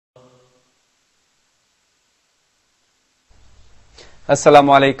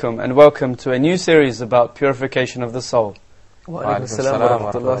Assalamu alaikum and welcome to a new series about purification of the soul. Wa alaikum assalam wa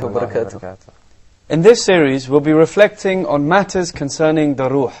rahmatullahi wa barakatuh. In this series we'll be reflecting on matters concerning the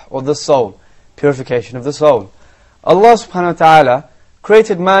ruh or the soul, purification of the soul. Allah subhanahu wa ta'ala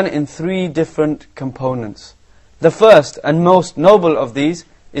created man in three different components. The first and most noble of these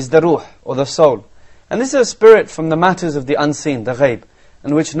is the ruh or the soul. And this is a spirit from the matters of the unseen, the ghaib,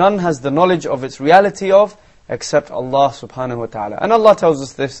 in which none has the knowledge of its reality of except Allah subhanahu wa ta'ala. And Allah tells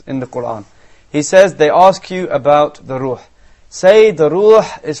us this in the Quran. He says, they ask you about the ruh. Say, the ruh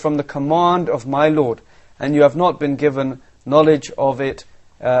is from the command of my Lord, and you have not been given knowledge of it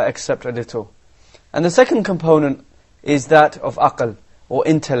except a little. And the second component is that of aql, or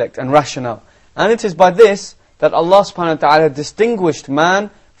intellect and rationale. And it is by this that Allah subhanahu wa ta'ala distinguished man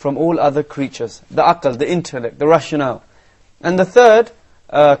from all other creatures. The aql, the intellect, the rationale. And the third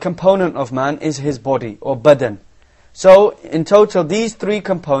component of man is his body, or badan. So, in total, these three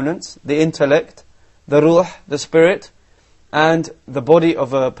components, the intellect, the ruh, the spirit, and the body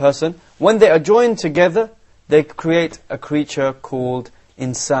of a person, when they are joined together, they create a creature called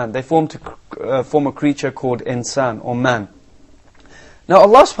Insan. They form a creature called Insan, or man. Now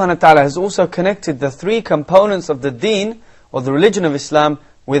Allah subhanahu wa ta'ala has also connected the three components of the Deen, or the religion of Islam,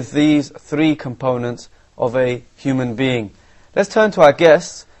 with these three components of a human being. Let's turn to our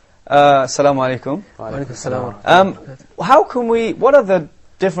guests. Assalamu alaikum. Wa alaikum assalam. What are the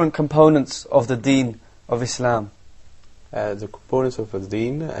different components of the Deen of Islam? The components of the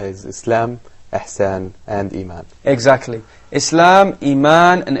Deen is Islam, Ihsan and Iman. Exactly. Islam,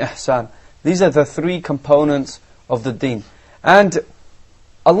 Iman and Ihsan. These are the three components of the Deen. And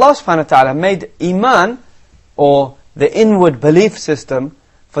Allah subhanahu wa ta'ala made Iman, or the inward belief system,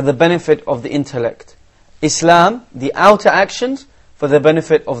 for the benefit of the intellect. Islam, the outer actions, for the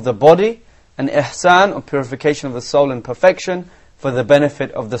benefit of the body. And Ihsan, or purification of the soul and perfection, for the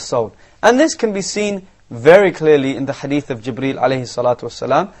benefit of the soul. And this can be seen very clearly in the hadith of Jibreel alayhi salatu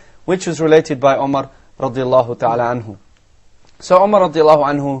wasalam, which was related by Umar radiallahu ta'ala anhu. So Umar radiallahu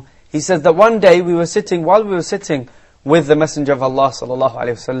anhu, he says that one day while we were sitting with the Messenger of Allah sallallahu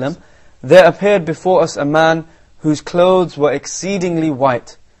alayhi wasallam, there appeared before us a man whose clothes were exceedingly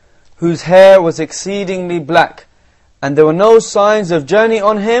white, whose hair was exceedingly black, and there were no signs of journey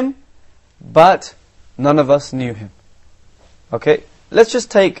on him, but none of us knew him. Okay, let's just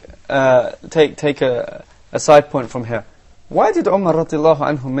take a side point from here. Why did Umar radiallahu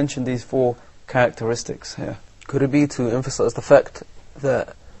anhu mention these four characteristics here? Could it be to emphasize the fact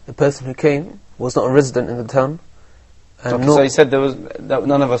that the person who came was not a resident in the town? And So he said that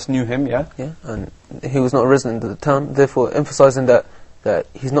none of us knew him, yeah? Yeah, and he was not a resident in the town, therefore emphasizing that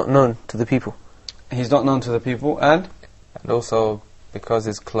he's not known to the people. He's not known to the people, and also because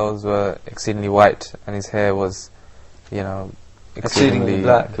his clothes were exceedingly white and his hair was, exceedingly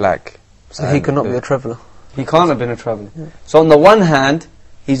black. So he cannot be a traveller. He can't have been a traveller. Yeah. So on the one hand,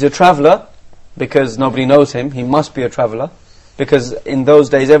 he's a traveller, because nobody knows him, he must be a traveller, because in those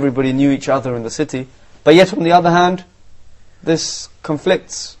days everybody knew each other in the city. But yet on the other hand, this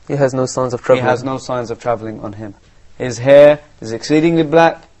conflicts. He has no signs of travelling. He has no signs of travelling on him. His hair is exceedingly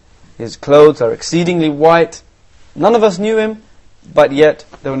black, his clothes are exceedingly white. None of us knew him, but yet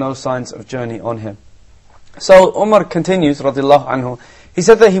there were no signs of journey on him. So Umar continues, radiallahu anhu, he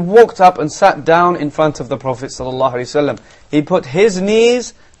said that he walked up and sat down in front of the Prophet sallallahu alaihi wasallam. He put his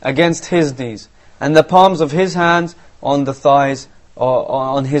knees against his knees, and the palms of his hands on the thighs, or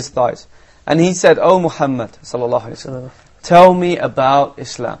on his thighs. And he said, O Muhammad sallallahu alaihi wasallam, tell me about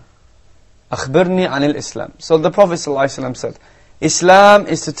Islam. Akhbirni anil Islam. So the Prophet ﷺ said, Islam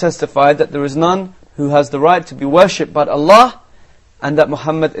is to testify that there is none who has the right to be worshipped but Allah, and that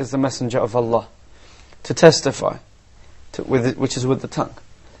Muhammad is the messenger of Allah. To testify, which is with the tongue.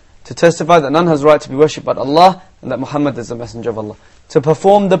 To testify that none has the right to be worshipped but Allah, and that Muhammad is the messenger of Allah. To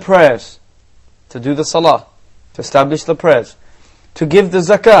perform the prayers, to do the salah, to establish the prayers, to give the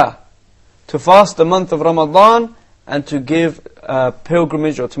zakah, to fast the month of Ramadan, and to give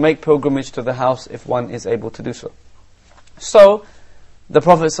pilgrimage, or to make pilgrimage to the house if one is able to do so. So, the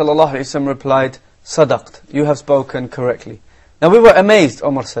Prophet ﷺ replied, Sadaqt, you have spoken correctly. Now we were amazed,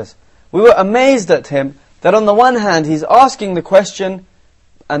 Umar says. We were amazed at him, that on the one hand he's asking the question,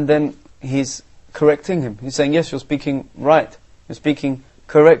 and then he's correcting him. He's saying, yes, you're speaking right. You're speaking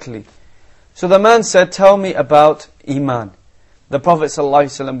correctly. So the man said, tell me about Iman. The Prophet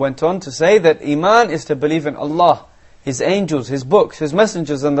ﷺ went on to say that Iman is to believe in Allah, His angels, His books, His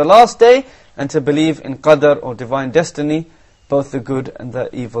messengers on the last day, and to believe in Qadr, or divine destiny, both the good and the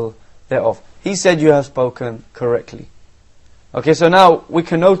evil thereof. He said, you have spoken correctly. Okay, so now we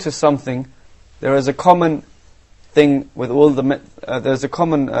can notice something. There is a common thing with all the, there's a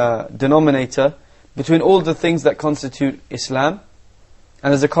common denominator between all the things that constitute Islam,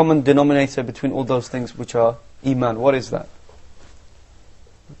 and there's a common denominator between all those things which are Iman. What is that?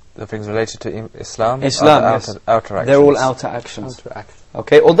 The things related to Islam, Islam, are yes. outer actions. They're all outer actions. Outer act.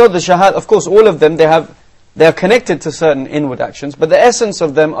 Okay, although the shahad, of course, all of them, they are connected to certain inward actions, but the essence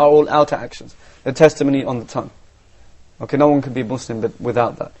of them are all outer actions. The testimony on the tongue. Okay, no one can be Muslim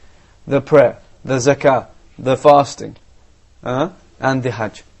without that. The prayer, the zakah, the fasting, and the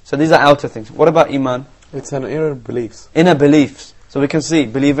hajj. So these are outer things. What about Iman? It's an inner beliefs. Inner beliefs. So we can see,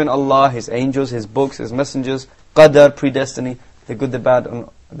 believe in Allah, His angels, His books, His messengers, qadar, predestiny, the good, the bad, and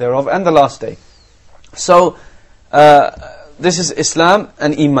thereof, and the last day. So, this is Islam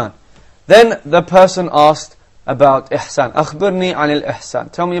and Iman. Then the person asked about Ihsan. أخبرني عن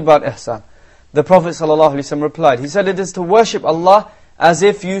الإحسان. Tell me about Ihsan. The Prophet ﷺ replied, he said, it is to worship Allah as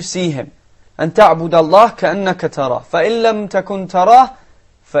if you see Him. أن تعبد الله كأنك تراه فإن لم تكن تراه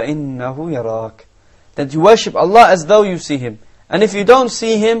فإنه يراك. That you worship Allah as though you see Him. And if you don't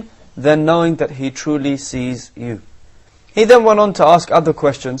see Him, then knowing that He truly sees you. He then went on to ask other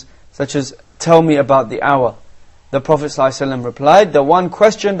questions, such as, tell me about the hour. The Prophet ﷺ replied, the one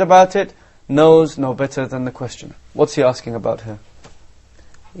questioned about it knows no better than the questioner. What's he asking about here?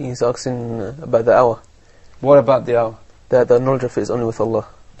 He's asking about the hour. What about the hour? That the knowledge of it is only with Allah.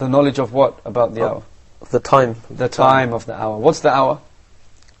 The knowledge of what about the hour? Of the time. The time of the hour. What's the hour?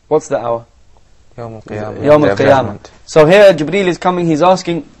 What's the hour? Yawm al-Qiyamah. Yawm al-Qiyamah. So here Jibreel is coming, he's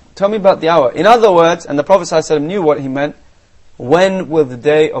asking, tell me about the hour. In other words, and the Prophet ﷺ knew what he meant, when will the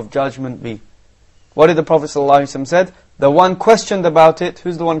day of judgment be? What did the Prophet ﷺ said? The one questioned about it,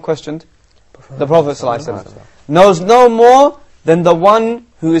 who's the one questioned? The Prophet ﷺ. Knows no more than the one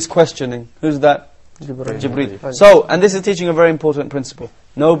who is questioning. Who's that? Jibreel. So, and this is teaching a very important principle.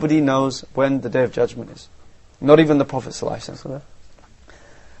 Nobody knows when the day of judgment is. Not even the Prophet ﷺ.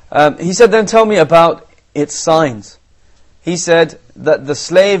 He said, then tell me about its signs. He said that the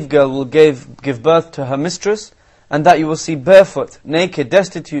slave girl will give birth to her mistress, and that you will see barefoot, naked,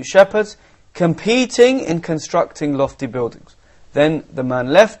 destitute shepherds competing in constructing lofty buildings. Then the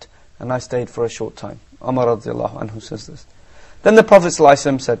man left, and I stayed for a short time. Umar radiallahu anhu says this. Then the Prophet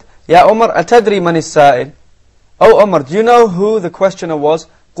ﷺ said, Ya Umar, atadri man is-sa'il? Oh Umar, do you know who the questioner was?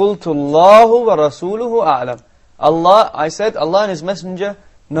 قُلْتُ اللَّهُ وَرَسُولُهُ أَعْلَمُ. Allah, I said, Allah and His Messenger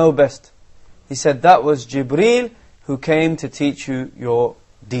know best. He said, that was Jibreel who came to teach you your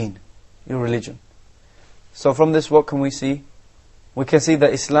deen, your religion. So from this, what can we see? We can see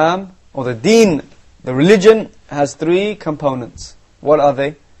that Islam, or the deen, the religion, has three components. What are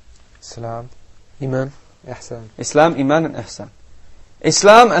they? Islam, Iman, Ihsan. Islam, Iman, and Ihsan.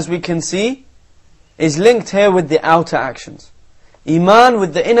 Islam, as we can see, is linked here with the outer actions. Iman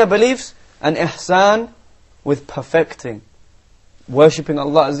with the inner beliefs, and Ihsan with perfecting. Worshipping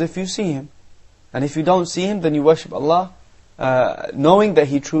Allah as if you see Him. And if you don't see Him, then you worship Allah, knowing that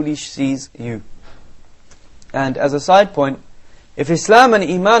He truly sees you. And as a side point, if Islam and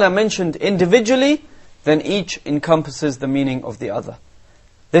Iman are mentioned individually, then each encompasses the meaning of the other.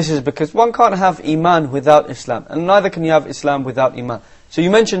 This is because one can't have Iman without Islam, and neither can you have Islam without Iman. So you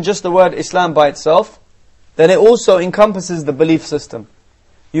mention just the word Islam by itself, then it also encompasses the belief system.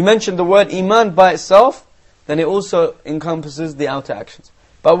 You mention the word Iman by itself, then it also encompasses the outer actions.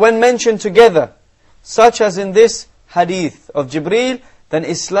 But when mentioned together, such as in this hadith of Jibreel, then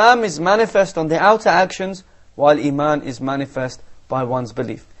Islam is manifest on the outer actions, while Iman is manifest by one's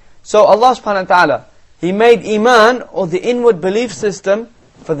belief. So Allah subhanahu wa ta'ala, He made Iman, or the inward belief system,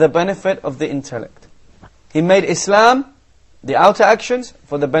 for the benefit of the intellect. He made Islam, the outer actions,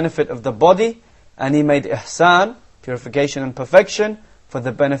 for the benefit of the body, and He made Ihsan, purification and perfection, for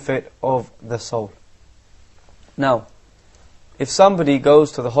the benefit of the soul. Now, if somebody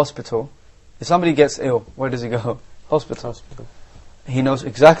goes to the hospital, if somebody gets ill, where does he go? Hospital. He knows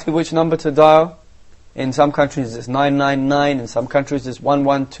exactly which number to dial. In some countries it's 999, in some countries it's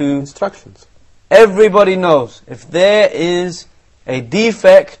 112. Instructions. Everybody knows if there is a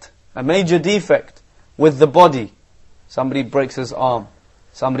defect, a major defect with the body, somebody breaks his arm,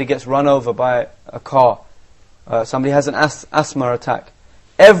 somebody gets run over by a car, somebody has an asthma attack,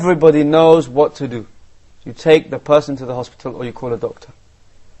 everybody knows what to do. You take the person to the hospital or you call a doctor.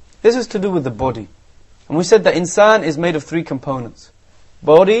 This is to do with the body. And we said that Insan is made of three components: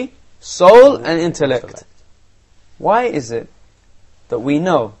 body, soul and intellect. Why is it that we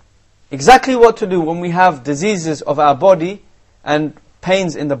know exactly what to do when we have diseases of our body and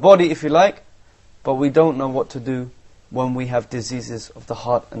pains in the body, if you like, but we don't know what to do when we have diseases of the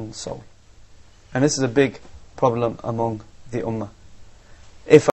heart and soul? And this is a big problem among the ummah.